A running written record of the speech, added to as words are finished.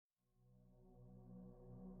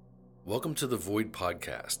Welcome to the Void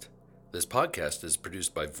Podcast. This podcast is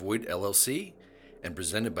produced by Void LLC and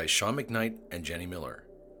presented by Sean McKnight and Jenny Miller.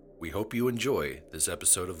 We hope you enjoy this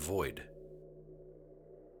episode of Void.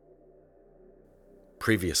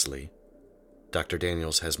 Previously, Dr.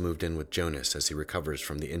 Daniels has moved in with Jonas as he recovers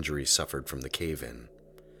from the injuries suffered from the cave-in.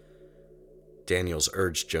 Daniels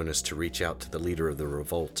urged Jonas to reach out to the leader of the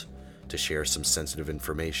revolt to share some sensitive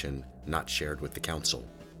information not shared with the council.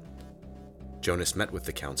 Jonas met with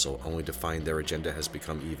the council only to find their agenda has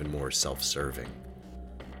become even more self-serving.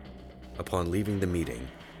 Upon leaving the meeting,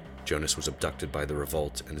 Jonas was abducted by the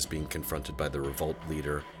revolt and is being confronted by the revolt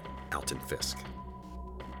leader, Alton Fisk.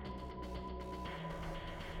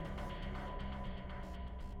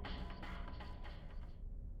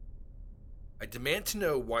 I demand to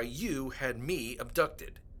know why you had me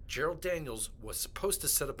abducted. Gerald Daniels was supposed to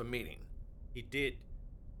set up a meeting. He did.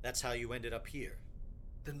 That's how you ended up here.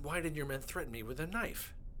 Then why did your men threaten me with a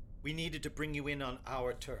knife? We needed to bring you in on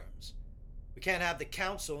our terms. We can't have the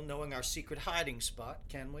council knowing our secret hiding spot,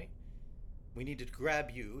 can we? We needed to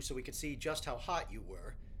grab you so we could see just how hot you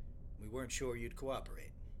were. We weren't sure you'd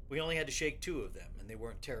cooperate. We only had to shake 2 of them, and they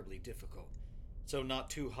weren't terribly difficult. So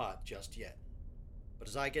not too hot just yet. But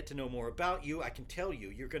as I get to know more about you, I can tell you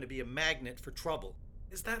you're going to be a magnet for trouble.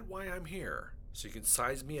 Is that why I'm here? So you can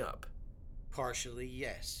size me up? Partially,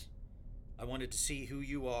 yes. I wanted to see who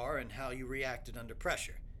you are and how you reacted under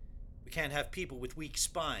pressure. We can't have people with weak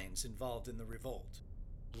spines involved in the revolt.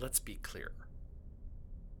 Let's be clear.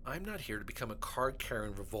 I'm not here to become a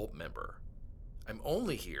card-carrying revolt member. I'm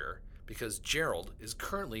only here because Gerald is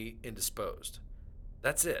currently indisposed.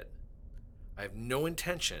 That's it. I have no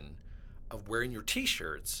intention of wearing your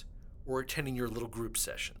t-shirts or attending your little group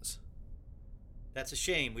sessions. That's a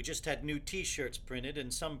shame. We just had new t-shirts printed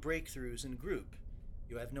and some breakthroughs in group.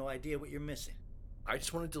 You have no idea what you're missing. I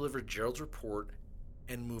just want to deliver Gerald's report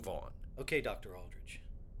and move on. Okay, Dr. Aldridge.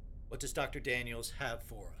 What does Dr. Daniels have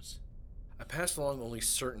for us? I passed along only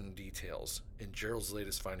certain details in Gerald's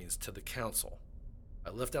latest findings to the council. I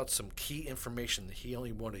left out some key information that he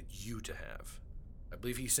only wanted you to have. I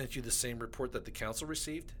believe he sent you the same report that the council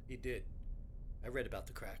received? He did. I read about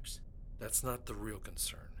the cracks. That's not the real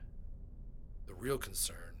concern. The real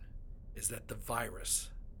concern is that the virus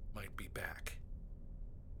might be back.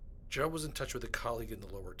 Gerald was in touch with a colleague in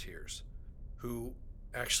the lower tiers who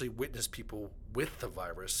actually witnessed people with the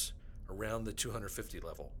virus around the 250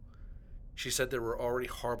 level. She said there were already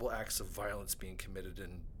horrible acts of violence being committed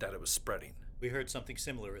and that it was spreading. We heard something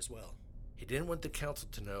similar as well. He didn't want the council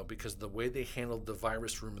to know because of the way they handled the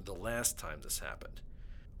virus rumor the last time this happened,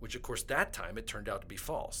 which of course that time it turned out to be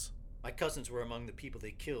false. My cousins were among the people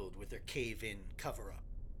they killed with their cave-in cover-up.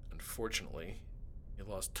 Unfortunately, he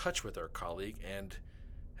lost touch with our colleague and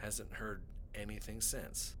hasn't heard anything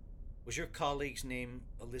since. Was your colleague's name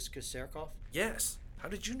Aliska Serkov? Yes. How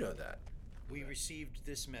did you know that? We received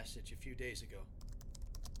this message a few days ago.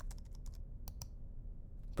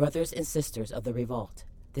 Brothers and sisters of the revolt,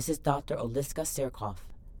 this is Dr. Aliska Serkov.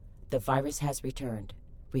 The virus has returned.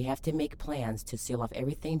 We have to make plans to seal off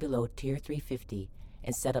everything below Tier 350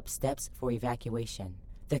 and set up steps for evacuation.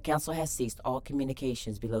 The council has ceased all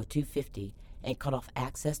communications below 250 and cut off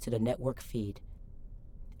access to the network feed.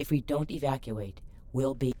 If we don't evacuate,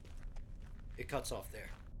 we'll be... It cuts off there.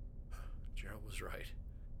 Gerald was right.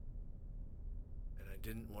 And I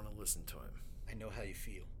didn't want to listen to him. I know how you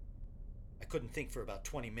feel. I couldn't think for about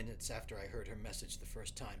 20 minutes after I heard her message the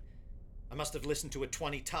first time. I must have listened to it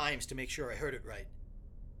 20 times to make sure I heard it right.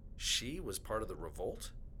 She was part of the revolt?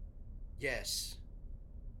 Yes.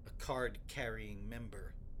 A card-carrying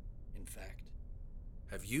member, in fact.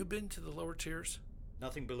 Have you been to the lower tiers?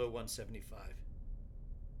 Nothing below 175.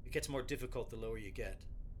 It gets more difficult the lower you get.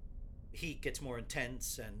 The heat gets more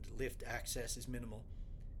intense and lift access is minimal.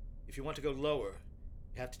 If you want to go lower,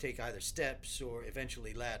 you have to take either steps or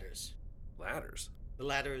eventually ladders. Ladders? The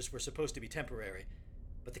ladders were supposed to be temporary,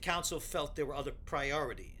 but the council felt there were other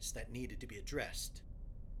priorities that needed to be addressed.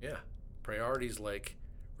 Yeah, priorities like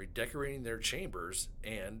redecorating their chambers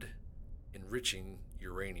and enriching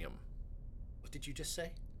uranium. What did you just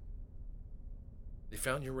say? They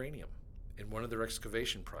found uranium in one of their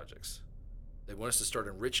excavation projects. They want us to start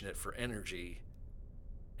enriching it for energy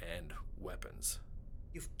and weapons.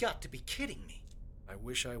 You've got to be kidding me. I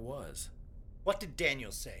wish I was. What did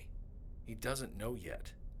Daniel say? He doesn't know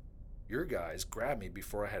yet. Your guys grabbed me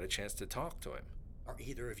before I had a chance to talk to him. Are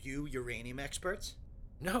either of you uranium experts?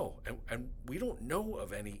 No, and we don't know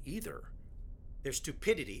of any either. Their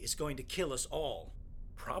stupidity is going to kill us all.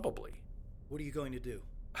 Probably. What are you going to do?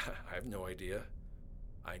 I have no idea.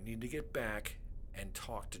 I need to get back and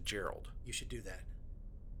talk to Gerald. You should do that.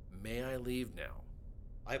 May I leave now?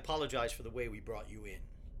 I apologize for the way we brought you in.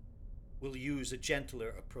 We'll use a gentler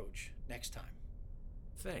approach next time.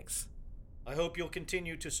 Thanks. I hope you'll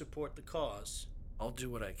continue to support the cause. I'll do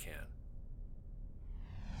what I can.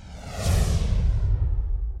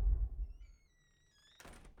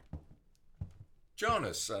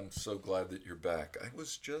 Jonas, I'm so glad that you're back. I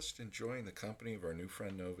was just enjoying the company of our new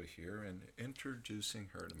friend Nova here and introducing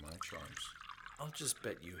her to my charms. I'll just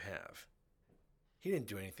bet you have. He didn't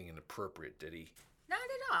do anything inappropriate, did he? Not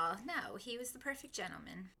at all. No, he was the perfect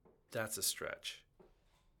gentleman. That's a stretch.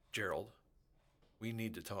 Gerald, we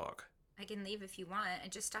need to talk. I can leave if you want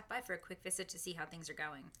and just stop by for a quick visit to see how things are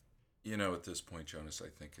going. You know, at this point, Jonas, I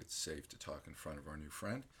think it's safe to talk in front of our new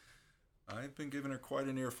friend. I've been giving her quite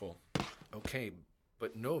an earful. Okay,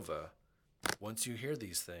 but Nova, once you hear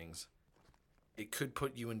these things, it could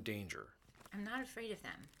put you in danger. I'm not afraid of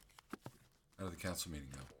them. Out of the council meeting,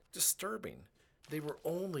 though. Disturbing. They were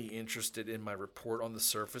only interested in my report on the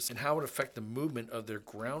surface and how it would affect the movement of their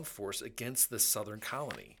ground force against the southern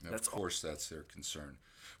colony. Now, of course, that's their concern.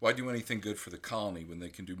 Why do anything good for the colony when they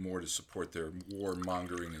can do more to support their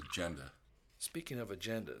war-mongering agenda? Speaking of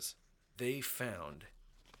agendas, they found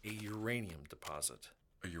a uranium deposit.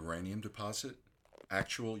 A uranium deposit?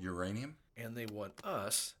 Actual uranium? And they want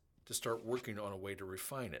us to start working on a way to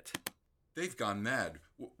refine it. They've gone mad.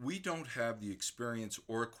 We don't have the experience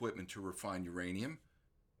or equipment to refine uranium.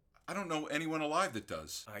 I don't know anyone alive that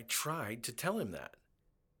does. I tried to tell him that.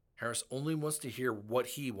 Harris only wants to hear what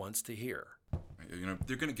he wants to hear. You know,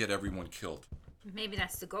 they're going to get everyone killed. Maybe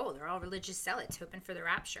that's the goal. They're all religious zealots hoping for the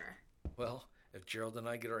rapture. Well, if Gerald and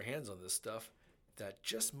I get our hands on this stuff, that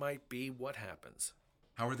just might be what happens.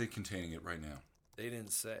 How are they containing it right now? They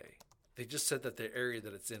didn't say. They just said that the area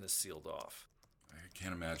that it's in is sealed off. I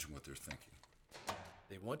can't imagine what they're thinking.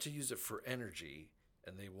 They want to use it for energy,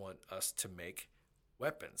 and they want us to make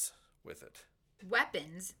weapons with it.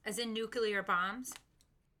 Weapons? As in nuclear bombs?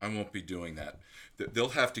 I won't be doing that. They'll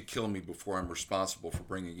have to kill me before I'm responsible for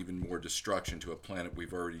bringing even more destruction to a planet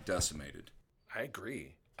we've already decimated. I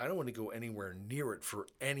agree. I don't want to go anywhere near it for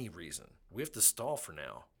any reason. We have to stall for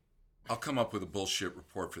now. I'll come up with a bullshit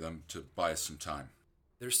report for them to buy us some time.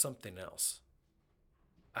 There's something else.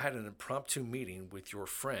 I had an impromptu meeting with your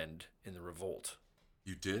friend in the revolt.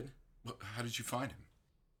 You did? How did you find him?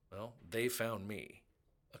 Well, they found me.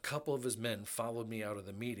 A couple of his men followed me out of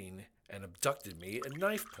the meeting and abducted me at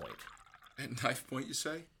knife point. At knife point, you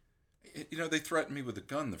say? You know, they threatened me with a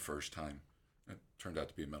gun the first time. It turned out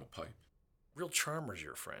to be a metal pipe. Real charmers,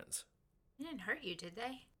 your friends. They didn't hurt you, did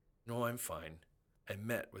they? No, I'm fine. I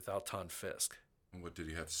met with Alton Fisk. And what did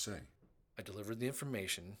he have to say? I delivered the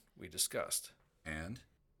information we discussed. And?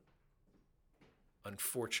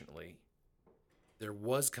 Unfortunately, there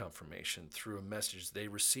was confirmation through a message they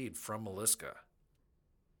received from Meliska.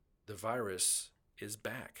 The virus is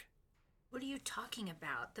back. What are you talking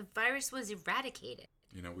about? The virus was eradicated.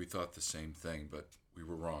 You know, we thought the same thing, but we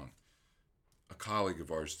were wrong. A colleague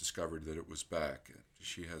of ours discovered that it was back.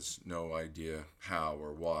 She has no idea how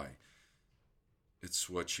or why. It's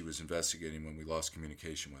what she was investigating when we lost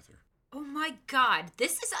communication with her. Oh my god,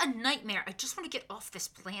 this is a nightmare. I just want to get off this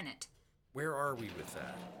planet. Where are we with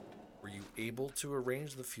that? Were you able to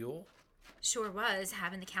arrange the fuel? Sure was.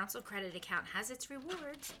 Having the council credit account has its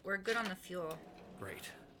rewards. We're good on the fuel. Great,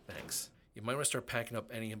 thanks. You might want to start packing up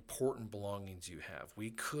any important belongings you have.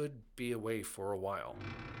 We could be away for a while.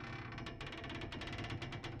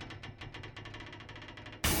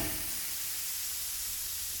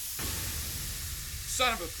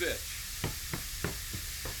 Son of a bitch!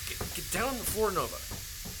 Get down on the floor, Nova.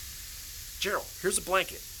 Gerald, here's a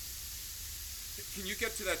blanket. Can you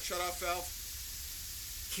get to that shutoff valve?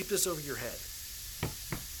 Keep this over your head.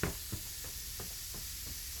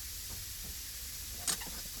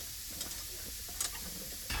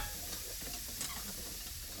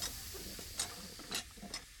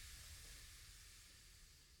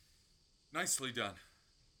 Nicely done.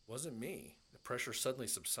 Wasn't me. The pressure suddenly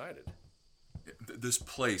subsided. This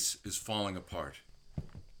place is falling apart.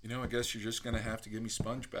 You know, I guess you're just going to have to give me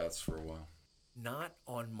sponge baths for a while. Not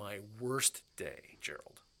on my worst day,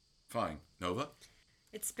 Gerald. Fine. Nova?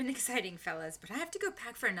 It's been exciting, fellas, but I have to go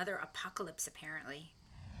pack for another apocalypse, apparently.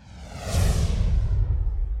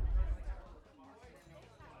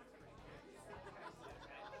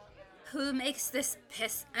 Who makes this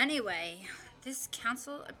piss anyway? This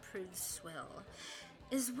council-approved swill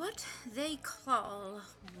is what they call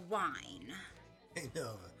wine. Hey,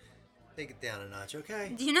 Nova, take it down a notch,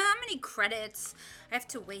 okay? Do you know how many credits I have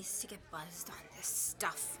to waste to get buzzed on this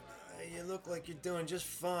stuff? You look like you're doing just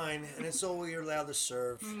fine, and it's all you're allowed to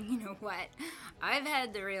serve. You know what? I've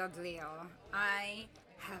had the real deal. I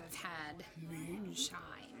have had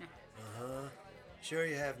moonshine. Sure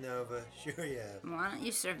you have, Nova. Sure you have. Why don't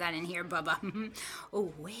you serve that in here, Bubba?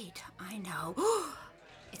 Oh, wait, I know.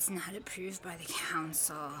 It's not approved by the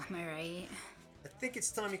council, am I right? I think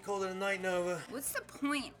it's time you called it a night, Nova. What's the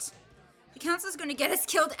point? The council's gonna get us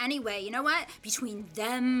killed anyway, you know what? Between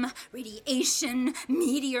them, radiation,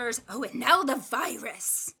 meteors, and now the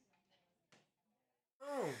virus.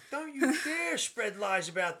 Oh, don't you dare spread lies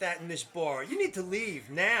about that in this bar. You need to leave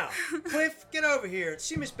now. Cliff, get over here.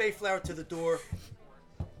 See Miss Bayflower to the door.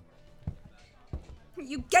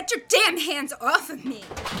 You get your damn hands off of me!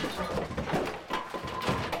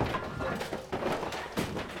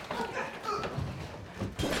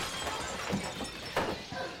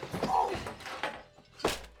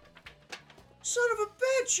 Son of a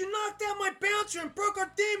bitch, you knocked out my bouncer and broke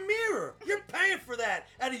our damn mirror. You're paying for that.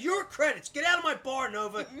 Out of your credits. Get out of my bar,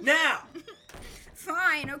 Nova. Now.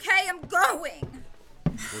 Fine, okay, I'm going.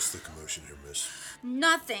 What's the commotion here, miss?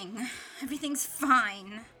 Nothing. Everything's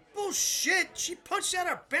fine. Bullshit. She punched out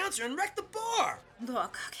our bouncer and wrecked the bar.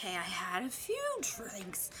 Look, okay, I had a few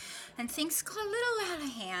drinks, and things got a little out of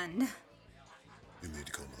hand. You need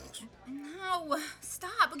to come with us. No,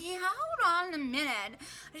 stop, okay, hold on a minute.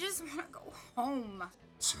 I just want to go home.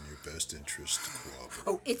 It's in your best interest to cooperate.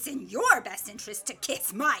 Oh, it's in your best interest to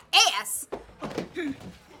kiss my ass!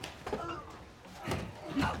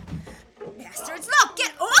 Bastards, look,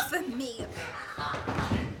 get off of me! I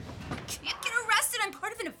can't get arrested. I'm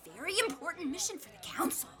part of a very important mission for the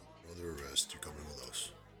council. Another arrest. You're coming with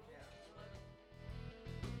us.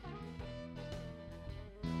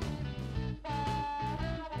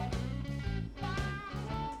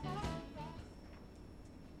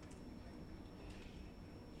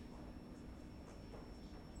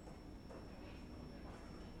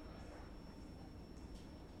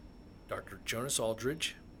 Dr. Jonas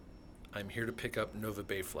Aldridge, I'm here to pick up Nova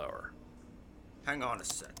Bayflower. Hang on a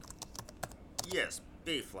sec. Yes,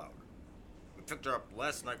 Bayflower. We picked her up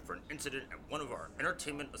last night for an incident at one of our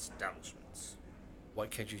entertainment establishments. Why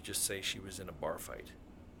can't you just say she was in a bar fight?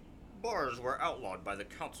 Bars were outlawed by the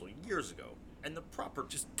council years ago, and the proper...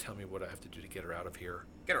 Just tell me what I have to do to get her out of here.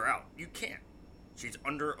 Get her out. You can't. She's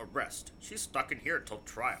under arrest. She's stuck in here till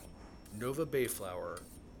trial. Nova Bayflower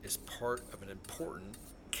is part of an important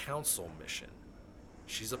council mission.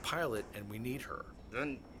 She's a pilot and we need her.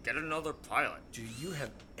 Then get another pilot. Do you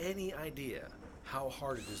have any idea how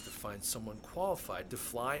hard it is to find someone qualified to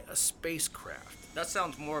fly a spacecraft? That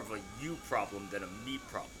sounds more of a you problem than a me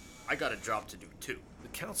problem. I got a job to do too. The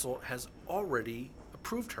council has already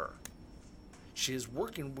approved her. She is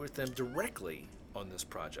working with them directly on this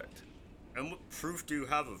project. And what proof do you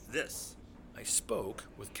have of this? I spoke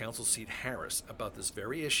with Council Seat Harris about this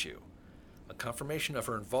very issue. A confirmation of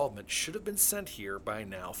her involvement should have been sent here by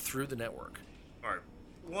now through the network. Alright,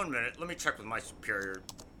 1 minute. Let me check with my superior.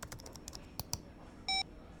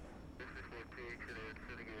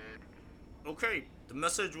 Okay, the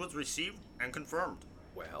message was received and confirmed.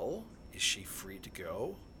 Well, is she free to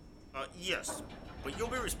go? Yes, but you'll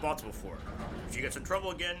be responsible for her. If she gets in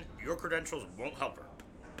trouble again, your credentials won't help her.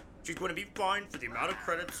 She's going to be fined for the amount of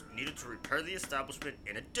credits needed to repair the establishment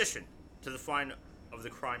in addition to the fine of the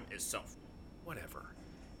crime itself. Whatever.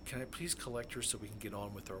 Can I please collect her so we can get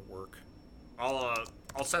on with our work?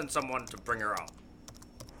 I'll send someone to bring her out.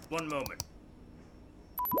 1 moment.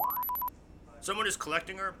 Someone is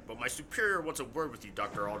collecting her, but my superior wants a word with you,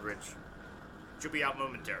 Dr. Aldridge. She'll be out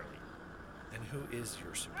momentarily. And who is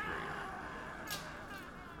your superior?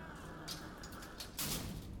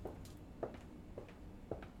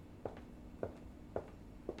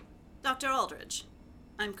 Dr. Aldridge,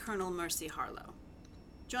 I'm Colonel Mercy Harlow.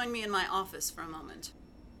 Join me in my office for a moment.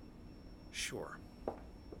 Sure.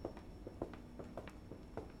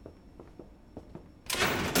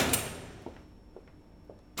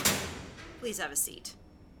 Please have a seat.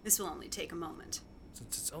 This will only take a moment.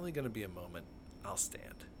 Since it's only going to be a moment, I'll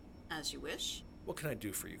stand. As you wish. What can I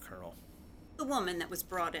do for you, Colonel? The woman that was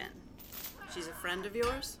brought in. She's a friend of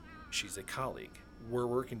yours? She's a colleague. We're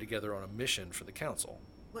working together on a mission for the council.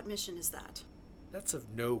 What mission is that? That's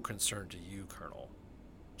of no concern to you, Colonel.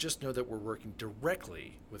 Just know that we're working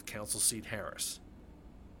directly with Council Seat Harris.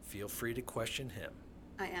 Feel free to question him.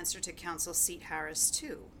 I answer to Council Seat Harris,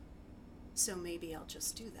 too. So maybe I'll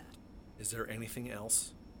just do that. Is there anything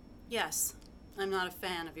else? Yes, I'm not a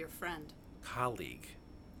fan of your friend. Colleague.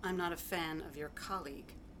 I'm not a fan of your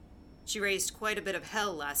colleague. She raised quite a bit of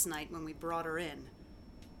hell last night when we brought her in.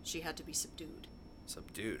 She had to be subdued.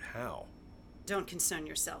 Subdued? How? Don't concern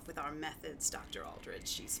yourself with our methods, Dr. Aldridge.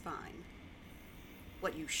 She's fine.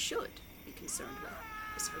 What you should be concerned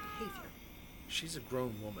with is her behavior. She's a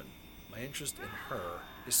grown woman. My interest in her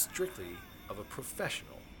is strictly of a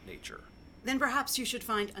professional nature. Then perhaps you should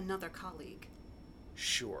find another colleague.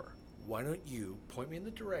 Sure. Why don't you point me in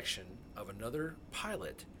the direction of another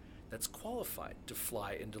pilot that's qualified to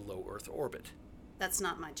fly into low Earth orbit? That's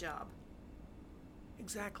not my job.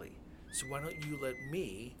 Exactly. So why don't you let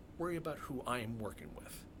me worry about who I'm working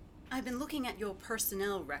with? I've been looking at your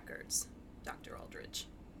personnel records, Dr. Aldridge.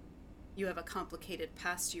 You have a complicated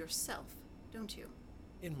past yourself, don't you?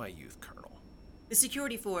 In my youth, Colonel. The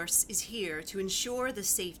security force is here to ensure the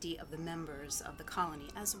safety of the members of the colony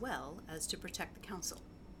as well as to protect the council.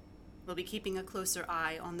 We'll be keeping a closer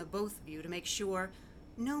eye on the both of you to make sure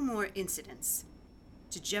no more incidents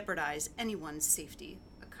to jeopardize anyone's safety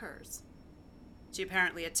occurs. She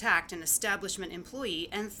apparently attacked an establishment employee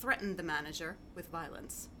and threatened the manager with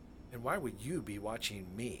violence. And why would you be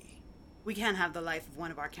watching me? We can't have the life of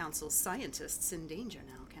one of our council's scientists in danger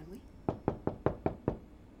now, can we?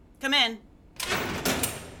 Come in.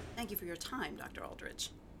 Thank you for your time, Dr.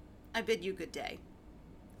 Aldridge. I bid you good day.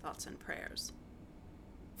 Thoughts and prayers.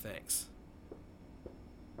 Thanks.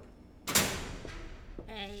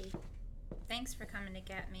 Hey, thanks for coming to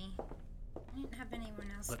get me. I didn't have anyone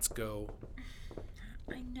else. Let's go.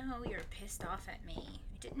 I know you're pissed off at me.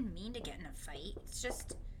 I didn't mean to get in a fight. It's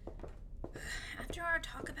just... After our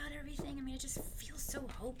talk about everything, I just feel so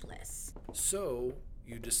hopeless. So,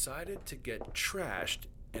 you decided to get trashed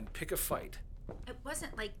and pick a fight. It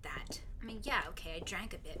wasn't like that. Yeah, okay, I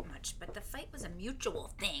drank a bit much, but the fight was a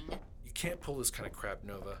mutual thing. You can't pull this kind of crap,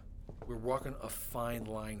 Nova. We're walking a fine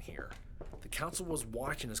line here. The council was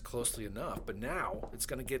watching us closely enough, but now it's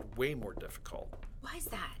going to get way more difficult. Why's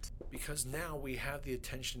that? Because now we have the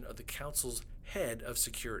attention of the council's head of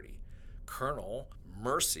security, Colonel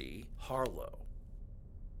Mercy Harlow.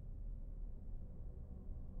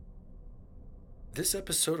 This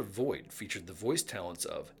episode of Void featured the voice talents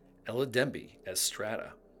of Ella Demby as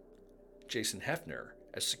Strata, Jason Hefner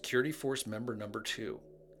as Security Force Member Number 2,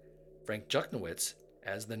 Frank Juchnowitz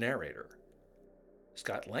as the narrator,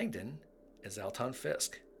 Scott Langdon as Alton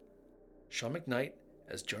Fisk, Sean McKnight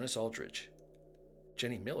as Jonas Aldridge,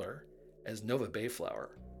 Jenny Miller as Nova Bayflower,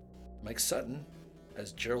 Mike Sutton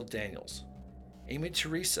as Gerald Daniels, Amy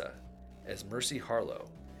Teresa as Mercy Harlow,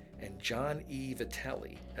 and John E.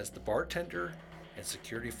 Vitale as the bartender and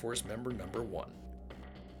Security Force Member Number 1.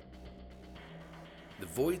 The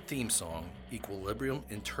Void theme song, Equilibrium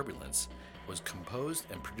in Turbulence, was composed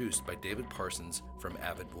and produced by David Parsons from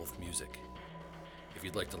Avid Wolf Music. If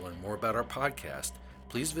you'd like to learn more about our podcast,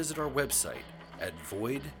 please visit our website at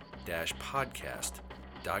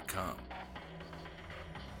void-podcast.com.